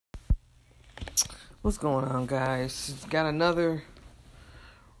What's going on, guys? Got another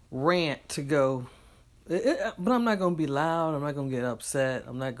rant to go. But I'm not going to be loud. I'm not going to get upset.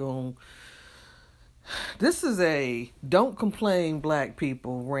 I'm not going. This is a don't complain, black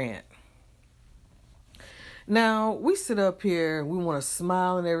people rant. Now, we sit up here. We want to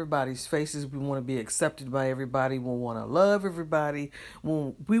smile in everybody's faces. We want to be accepted by everybody. We want to love everybody.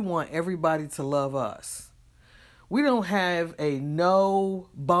 We want everybody to love us. We don't have a no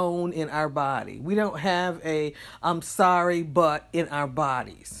bone in our body. We don't have a I'm sorry but in our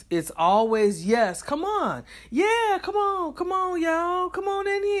bodies. It's always yes, come on. Yeah, come on, y'all. Come on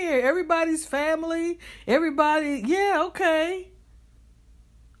in here. Everybody's family. Everybody, yeah, okay.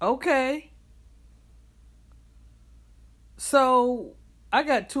 Okay. So, I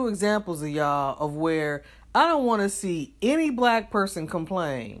got two examples of y'all of where I don't want to see any black person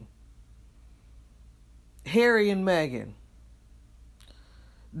complain. Harry and Meghan.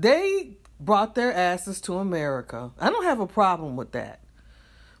 They brought their asses to America. I don't have a problem with that.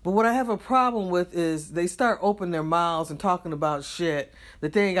 But what I have a problem with is they start opening their mouths and talking about shit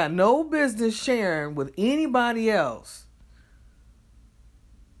that they ain't got no business sharing with anybody else.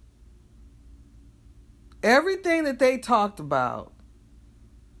 Everything that they talked about,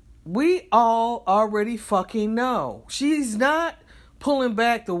 we all already fucking know. She's not pulling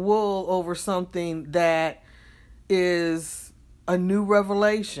back the wool over something that is a new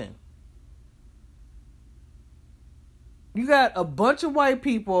revelation. You got a bunch of white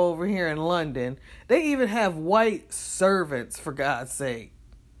people over here in London. They even have white servants, for God's sake.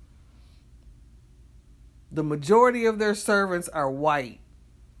 The majority of their servants are white.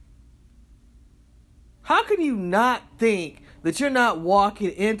 How can you not think that you're not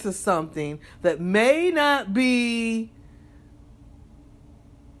walking into something that may not be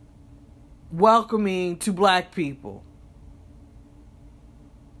welcoming to black people?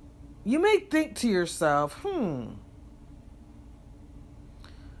 You may think to yourself,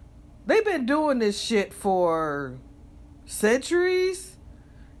 they've been doing this shit for centuries,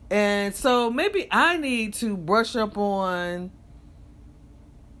 and so maybe I need to brush up on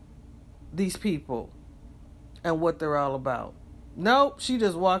these people and what they're all about. Nope, she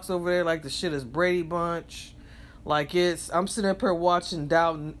just walks over there like the shit is Brady Bunch. Like I'm sitting up here watching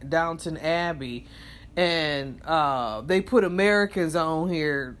Downton Abbey, and they put Americans on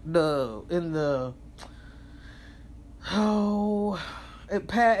here. It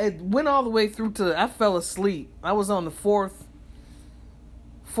went all the way through to. I fell asleep. I was on the fourth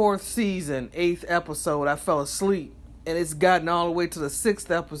season, 8th episode. I fell asleep, and it's gotten all the way to the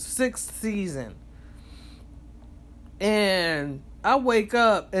 6th season, and I wake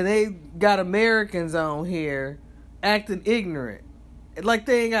up and they got Americans on here acting ignorant. Like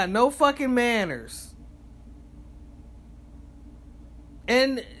they ain't got no fucking manners.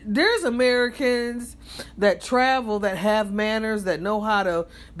 And there's Americans that travel that have manners, that know how to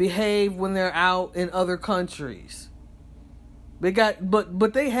behave when they're out in other countries. They got,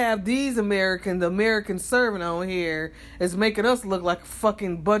 but they have these American servant on here is making us look like a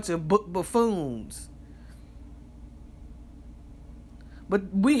fucking bunch of buffoons.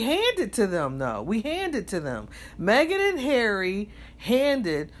 But we handed to them, though. We handed to them. Meghan and Harry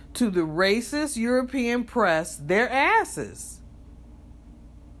handed to the racist European press their asses.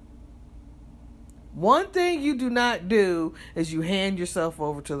 One thing you do not do is you hand yourself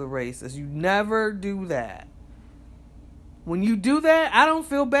over to the racists. You never do that. When you do that, I don't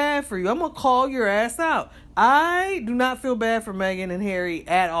feel bad for you. I'm going to call your ass out. I do not feel bad for Meghan and Harry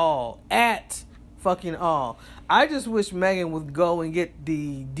at all. At fucking all. I just wish Meghan would go and get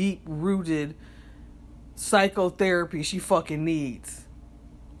the deep-rooted psychotherapy she fucking needs.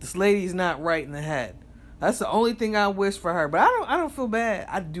 This lady's not right in the head. That's the only thing I wish for her. But I don't feel bad.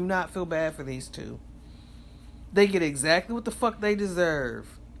 I do not feel bad for these two. They get exactly what the fuck they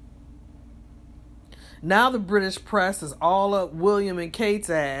deserve. Now the British press is all up William and Kate's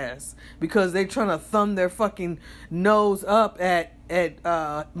ass because they're trying to thumb their fucking nose up at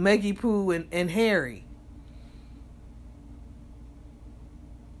Maggie Poo and Harry.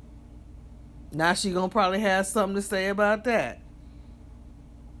 Now she gonna probably have something to say about that.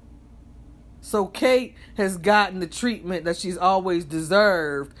 So Kate has gotten the treatment that she's always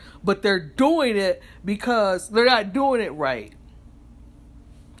deserved, but they're doing it because they're not doing it right.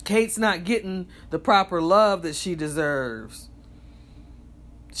 Kate's not getting the proper love that she deserves.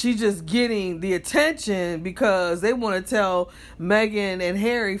 She's just getting the attention because they want to tell Meghan and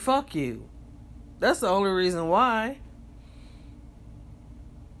Harry, fuck you. That's the only reason why.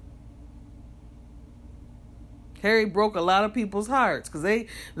 Harry broke a lot of people's hearts because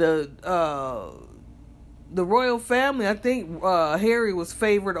the royal family, I think Harry was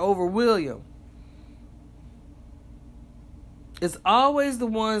favored over William. It's always the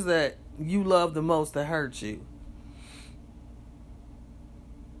ones that you love the most that hurt you.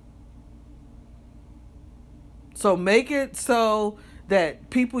 So make it so that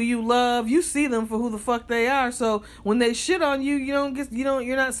people you love, you see them for who the fuck they are. So when they shit on you,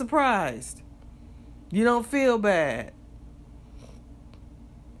 you're not surprised. You don't feel bad.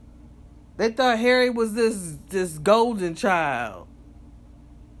 They thought Harry was this golden child.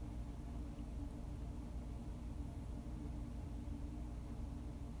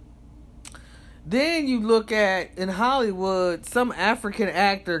 Then you look at in Hollywood, some African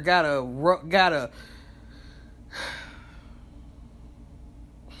actor got an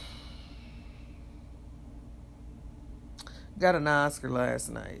Oscar last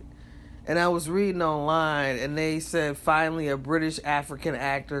night. And I was reading online and they said finally a British African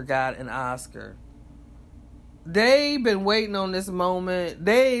actor got an Oscar. They've been waiting on this moment.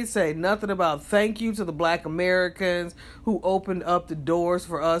 They ain't say nothing about thank you to the Black Americans who opened up the doors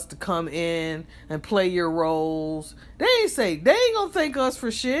for us to come in and play your roles. They ain't gonna thank us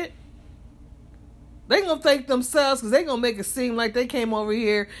for shit. They gonna thank themselves because they gonna make it seem like they came over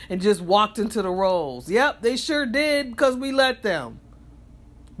here and just walked into the roles. Yep, they sure did because we let them.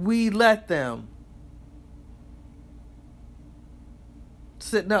 We let them.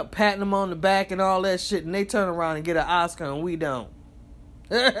 Sitting up, patting them on the back and all that shit, and they turn around and get an Oscar and we don't.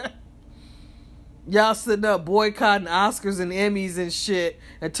 Y'all sitting up boycotting Oscars and Emmys and shit,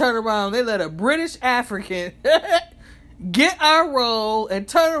 and turn around, they let a British African get our role and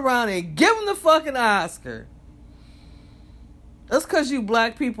turn around and give them the fucking Oscar. That's because you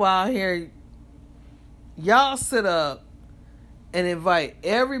black people out here, y'all sit up and invite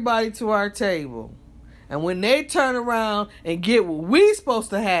everybody to our table. And when they turn around and get what we supposed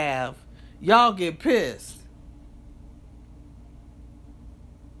to have, y'all get pissed.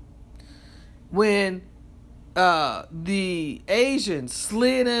 When the Asians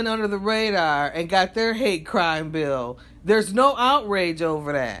slid in under the radar and got their hate crime bill, there's no outrage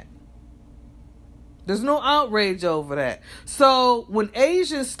over that. There's no outrage over that. So when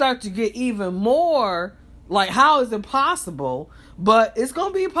Asians start to get even more, like how is it possible? But it's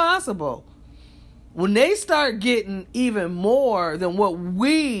going to be possible. When they start getting even more than what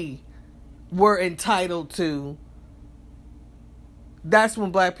we were entitled to, that's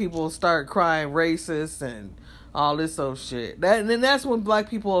when black people start crying racist and all this old shit. And then that's when black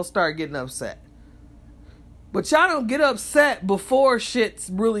people will start getting upset. But y'all don't get upset before shit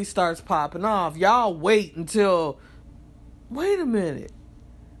really starts popping off. Y'all wait until, wait a minute.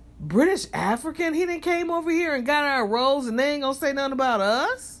 British African, he done came over here and got our roles and they ain't gonna say nothing about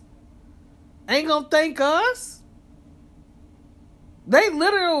us? Ain't gonna thank us? They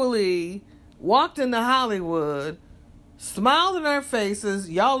literally walked into Hollywood, smiled in our faces,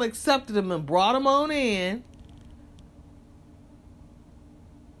 y'all accepted them and brought them on in.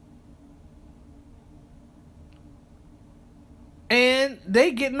 And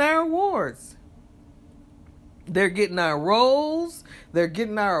they getting our awards. They're getting our roles. They're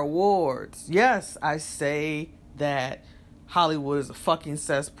getting our awards. Yes, I say that Hollywood is a fucking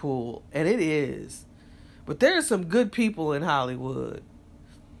cesspool. And it is. But there are some good people in Hollywood.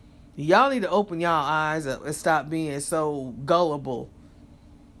 Y'all need to open y'all eyes up and stop being so gullible.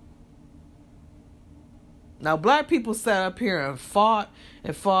 Now, black people sat up here and fought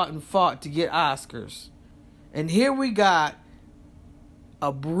and fought and fought to get Oscars. And here we got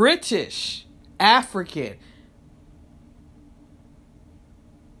a British African.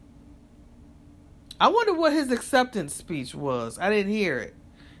 I wonder what his acceptance speech was. I didn't hear it.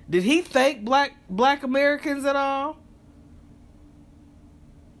 Did he thank black Americans at all?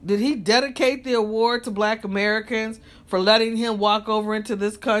 Did he dedicate the award to black Americans for letting him walk over into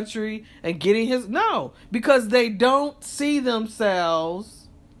this country and getting his... No, because they don't see themselves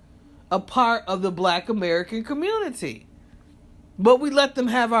a part of the black American community. But we let them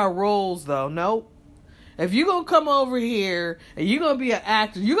have our roles, though. Nope. If you're going to come over here and you're going to be an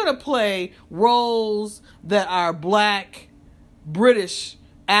actor, you're going to play roles that are black, British,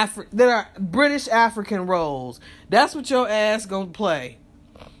 that are British African roles. That's what your ass going to play.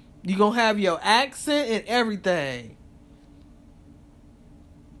 You're going to have your accent and everything.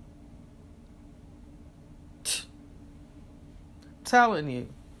 Telling you.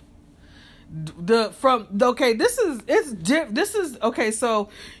 So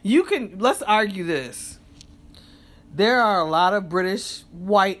you can, let's argue this. There are a lot of British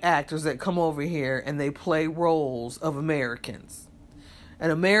white actors that come over here and they play roles of Americans.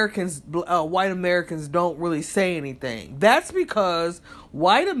 And white Americans don't really say anything. That's because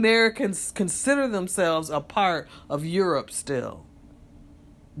white Americans consider themselves a part of Europe still.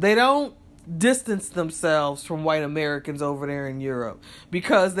 They don't distance themselves from white Americans over there in Europe,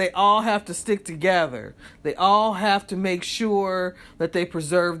 because they all have to stick together. They all have to make sure that they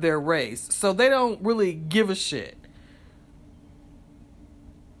preserve their race. So they don't really give a shit.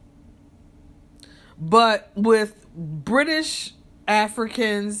 But with British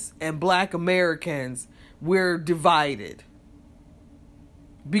Africans and Black Americans, we're divided.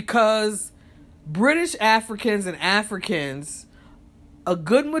 Because British Africans and Africans, a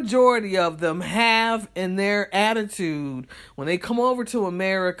good majority of them have in their attitude when they come over to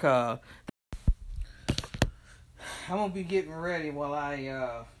America. I'm going to be getting ready while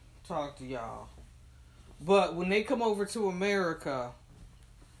I talk to y'all. But when they come over to America,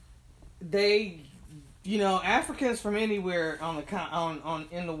 they, Africans from anywhere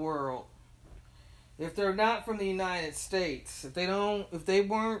in the world, if they're not from the United States, if they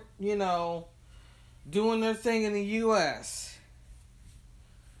weren't, doing their thing in the U.S.,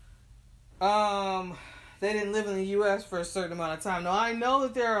 they didn't live in the U.S. for a certain amount of time. Now, I know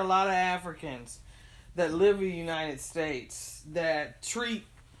that there are a lot of Africans that live in the United States that treat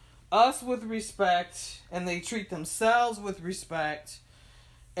us with respect, and they treat themselves with respect,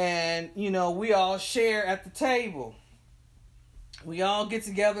 and, we all share at the table. We all get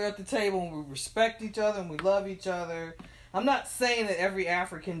together at the table, and we respect each other, and we love each other. I'm not saying that every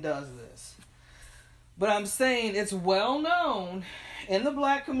African does this, but I'm saying it's well known in the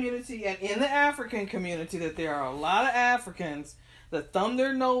Black community and in the African community that there are a lot of Africans that thumb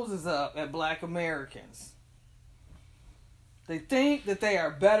their noses up at Black Americans. They think that they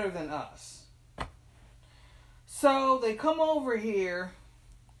are better than us. So they come over here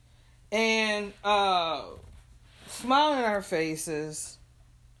and smile in our faces,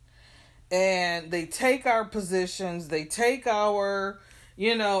 and they take our positions, they take our,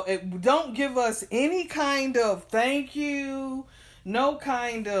 it don't give us any kind of thank you, no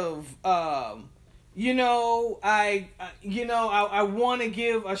kind of, I want to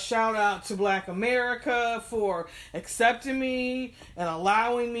give a shout out to Black America for accepting me and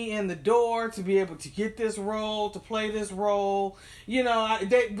allowing me in the door to be able to get this role, to play this role. They're not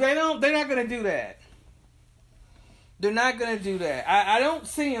going to do that. They're not going to do that. I don't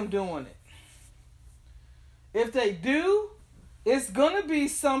see them doing it. If they do, it's going to be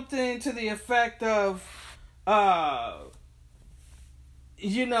something to the effect of,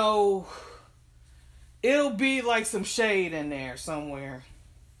 it'll be like some shade in there somewhere.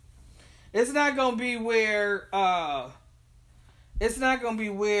 It's not going to be where,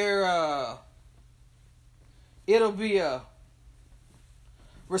 it'll be a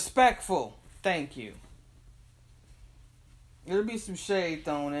respectful thank you. It'll be some shade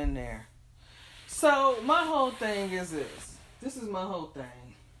thrown in there. So, my whole thing is this. This is my whole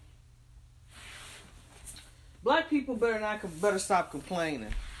thing. Black people better stop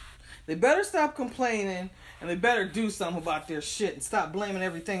complaining. They better stop complaining, and they better do something about their shit and stop blaming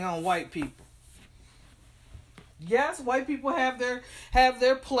everything on white people. Yes, white people have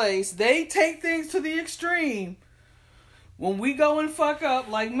their place. They take things to the extreme. When we go and fuck up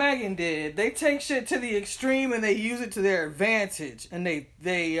like Megan did, they take shit to the extreme and they use it to their advantage, and they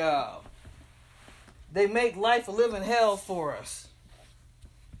make life a living hell for us.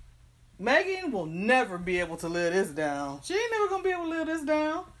 Megan will never be able to live this down. She ain't never gonna be able to live this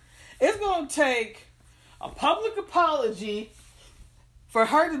down. It's gonna take a public apology for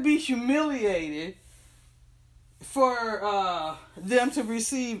her to be humiliated, for them to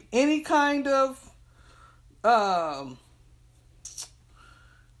receive any kind of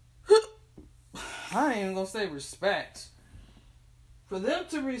I ain't even gonna say respect. For them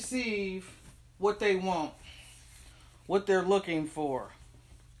to receive what they want, what they're looking for.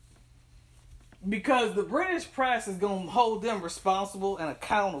 Because the British press is going to hold them responsible and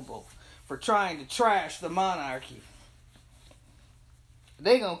accountable for trying to trash the monarchy.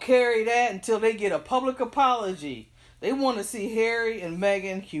 They're going to carry that until they get a public apology. They want to see Harry and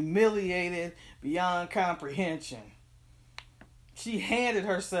Meghan humiliated beyond comprehension. She handed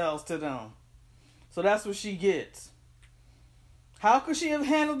herself to them. So that's what she gets. How could she have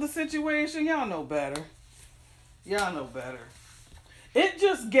handled the situation? Y'all know better. Y'all know better. It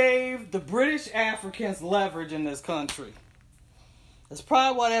just gave the British Africans leverage in this country. That's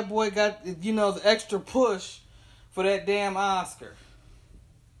probably why that boy got, the extra push for that damn Oscar.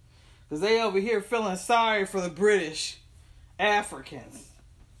 Because they over here feeling sorry for the British Africans.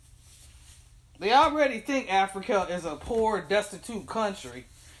 They already think Africa is a poor, destitute country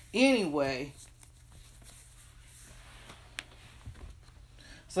anyway.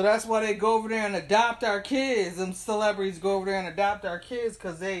 So that's why they go over there and adopt our kids. Them celebrities go over there and adopt our kids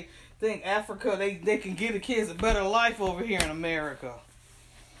because they think Africa, they can give the kids a better life over here in America.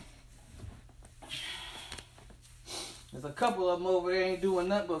 There's a couple of them over there ain't doing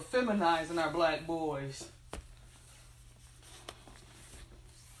nothing but feminizing our black boys.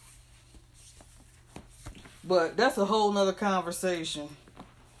 But that's a whole nother conversation.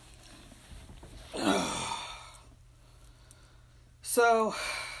 So,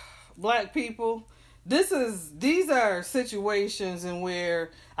 black people, these are situations in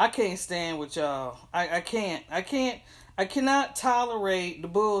where I can't stand with y'all. I cannot tolerate the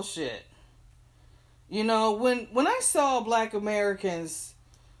bullshit. You know, when I saw black Americans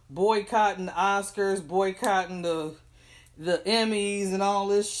boycotting the Oscars, boycotting the Emmys and all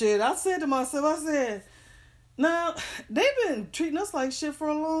this shit, I said to myself, now, they've been treating us like shit for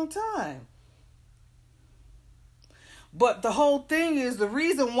a long time. But the whole thing is, the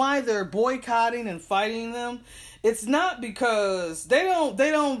reason why they're boycotting and fighting them, it's not because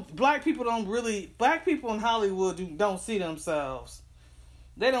black people in Hollywood don't see themselves.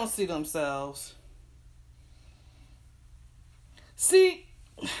 They don't see themselves. See,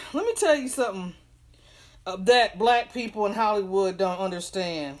 let me tell you something that black people in Hollywood don't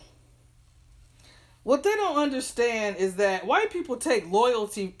understand. What they don't understand is that white people take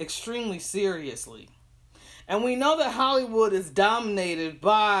loyalty extremely seriously. And we know that Hollywood is dominated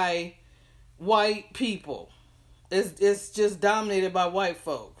by white people. It's just dominated by white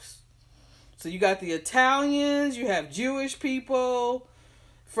folks. So you got the Italians, you have Jewish people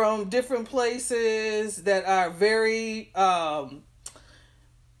from different places that are very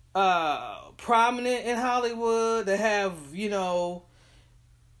prominent in Hollywood, that have,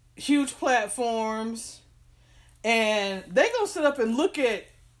 huge platforms. And they gonna sit up and look at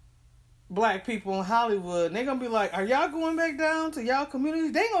black people in Hollywood, and they're gonna be like, are y'all going back down to y'all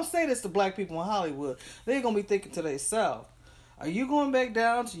communities? They ain't gonna say this to black people in Hollywood. They're gonna be thinking to themselves, are you going back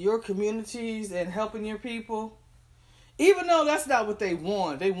down to your communities and helping your people? Even though that's not what they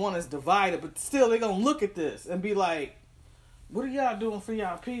want. They want us divided, but still they're gonna look at this and be like, what are y'all doing for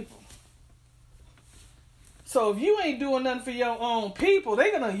y'all people? So if you ain't doing nothing for your own people,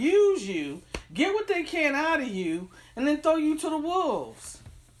 they're gonna use you, get what they can out of you, and then throw you to the wolves.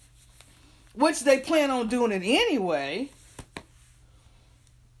 Which they plan on doing it anyway.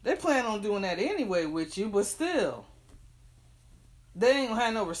 They plan on doing that anyway with you, but still, they ain't gonna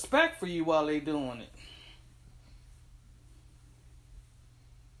have no respect for you while they doing it.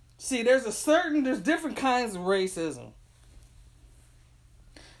 See, there's different kinds of racism.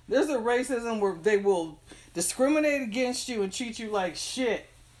 There's a racism where they will discriminate against you and treat you like shit.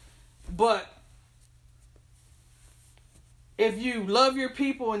 But if you love your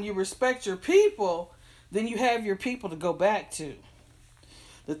people and you respect your people, then you have your people to go back to.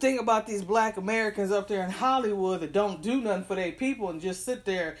 The thing about these black Americans up there in Hollywood that don't do nothing for their people and just sit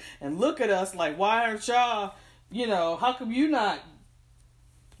there and look at us like, why aren't y'all, how come you not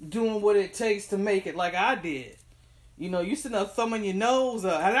doing what it takes to make it like I did? You sitting up thumbing your nose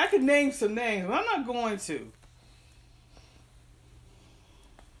up. And I could name some names, but I'm not going to.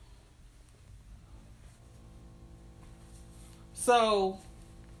 So,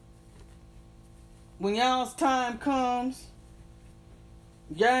 when y'all's time comes,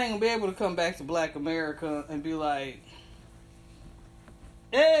 y'all ain't gonna be able to come back to black America and be like,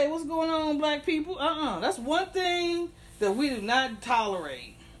 hey, what's going on, black people? That's one thing that we do not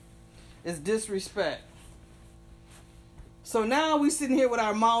tolerate, is disrespect. So now we sitting here with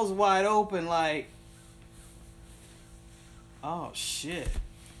our mouths wide open like, oh shit,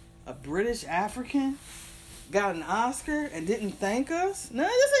 a British African got an Oscar and didn't thank us? No,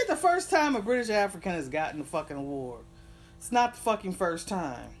 this ain't the first time a British African has gotten a fucking award. It's not the fucking first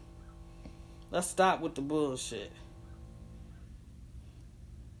time. Let's stop with the bullshit.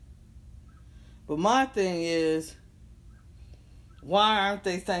 But my thing is, why aren't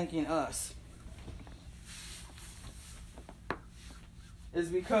they thanking us? It's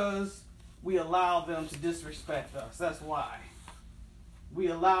because we allow them to disrespect us. That's why. We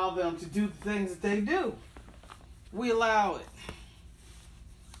allow them to do the things that they do. We allow it.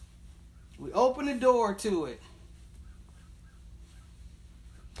 We open the door to it.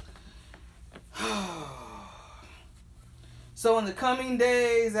 So in the coming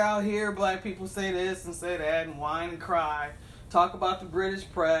days out here, black people say this and say that and whine and cry. Talk about the British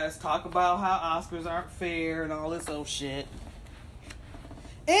press. Talk about how Oscars aren't fair and all this old shit.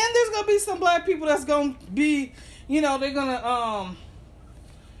 And there's going to be some black people that's going to be, they're going to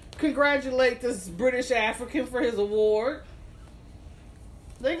congratulate this British African for his award.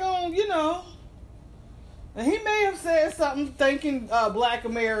 They're going to, and he may have said something thanking black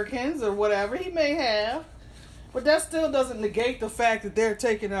Americans or whatever. He may have. But that still doesn't negate the fact that they're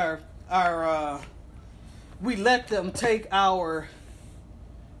taking our we let them take our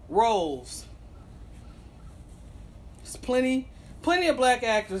roles. There's plenty of black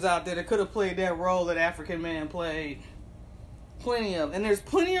actors out there that could have played that role that African man played. Plenty of. And there's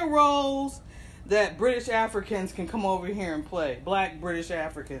plenty of roles that British Africans can come over here and play. Black British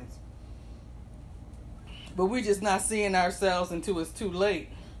Africans. But we're just not seeing ourselves until it's too late.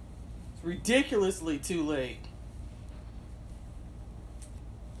 It's ridiculously too late.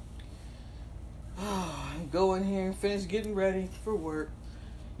 Go in here and finish getting ready for work.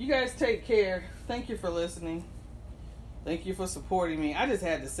 You guys take care. Thank you for listening. Thank you for supporting me. I just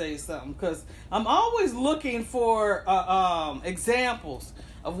had to say something because I'm always looking for examples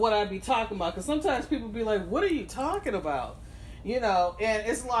of what I be talking about. Because sometimes people be like, what are you talking about? You know, and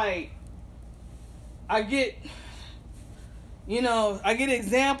it's like, I get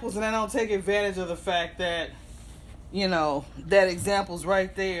examples and I don't take advantage of the fact that, you know, that example's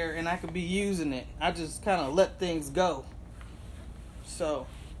right there and I could be using it. I just kind of let things go. So,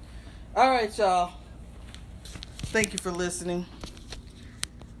 all right, y'all. Thank you for listening.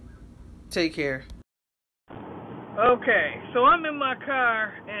 Take care. Okay, so I'm in my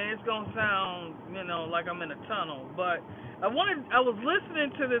car and it's gonna sound, you know, like I'm in a tunnel, but I was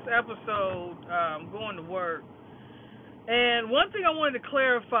listening to this episode going to work, and one thing I wanted to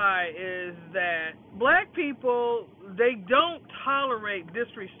clarify is that black people, they don't tolerate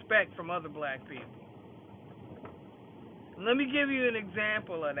disrespect from other black people. Let me give you an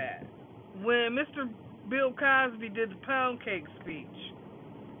example of that. When Mr. Bill Cosby did the pound cake speech,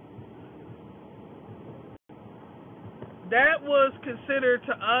 that was considered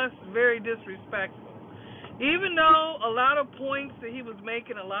to us very disrespectful. Even though a lot of points that he was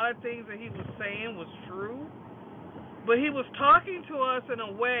making, a lot of things that he was saying was true, but he was talking to us in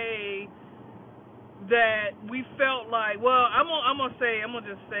a way that we felt like, well, I'm gonna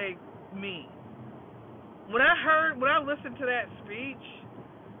just say me. When I listened to that speech,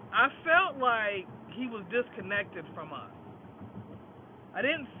 I felt like he was disconnected from us. I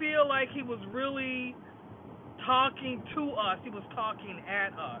didn't feel like he was really talking to us. He was talking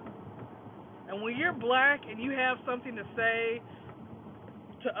at us. And when you're black and you have something to say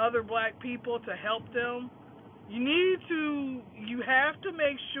to other black people to help them, you have to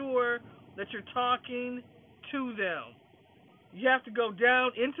make sure that you're talking to them. You have to go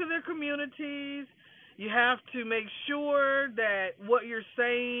down into their communities. You have to make sure that what you're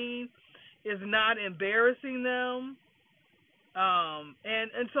saying is not embarrassing them.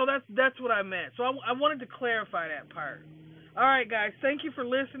 And so that's what I meant. So I wanted to clarify that part. All right, guys. Thank you for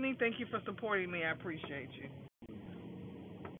listening. Thank you for supporting me. I appreciate you.